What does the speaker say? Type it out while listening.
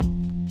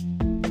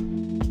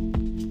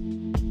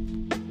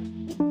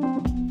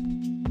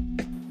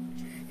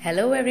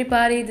Hello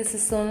everybody, this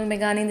is Sonal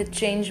Megani, the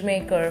change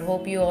maker.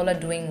 Hope you all are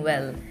doing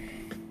well.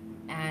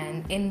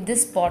 And in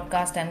this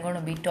podcast, I'm going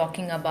to be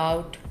talking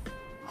about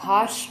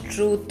harsh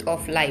truth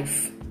of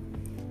life.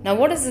 Now,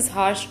 what is this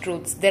harsh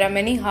truths? There are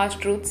many harsh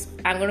truths.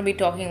 I'm going to be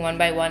talking one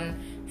by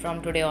one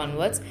from today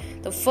onwards.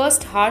 The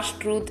first harsh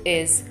truth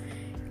is,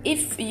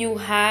 if you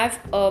have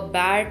a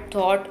bad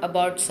thought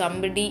about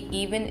somebody,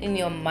 even in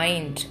your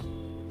mind,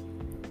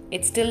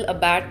 it's still a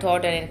bad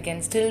thought and it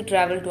can still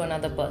travel to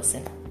another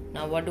person.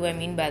 Now, what do I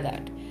mean by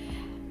that?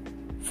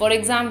 For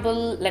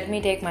example, let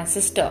me take my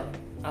sister.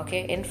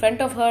 Okay, in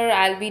front of her,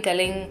 I'll be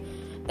telling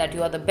that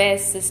you are the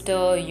best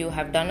sister, you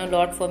have done a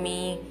lot for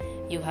me,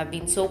 you have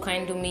been so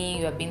kind to me,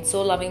 you have been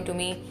so loving to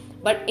me.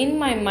 But in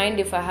my mind,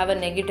 if I have a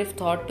negative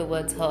thought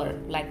towards her,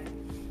 like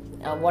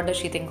what does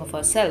she think of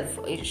herself?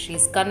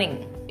 She's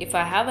cunning. If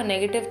I have a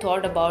negative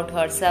thought about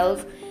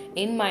herself,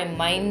 in my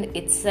mind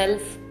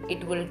itself,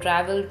 it will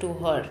travel to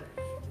her.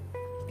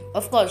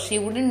 Of course, she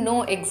wouldn't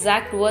know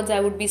exact words I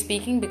would be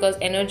speaking because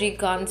energy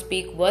can't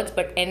speak words,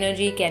 but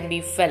energy can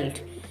be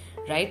felt,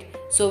 right?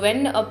 So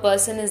when a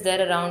person is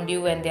there around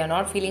you and they are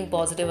not feeling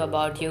positive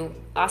about you,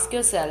 ask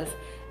yourself,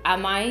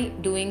 am I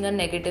doing a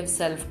negative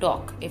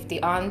self-talk? If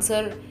the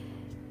answer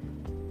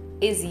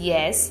is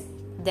yes,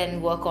 then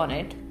work on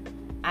it.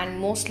 And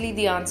mostly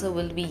the answer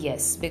will be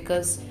yes,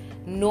 because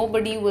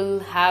nobody will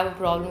have a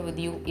problem with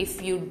you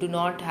if you do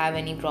not have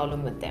any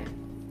problem with them.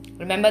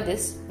 Remember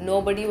this,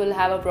 nobody will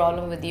have a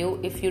problem with you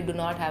if you do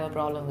not have a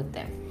problem with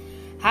them.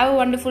 Have a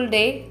wonderful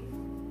day.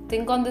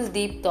 Think on this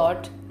deep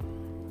thought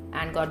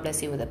and God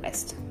bless you with the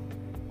best.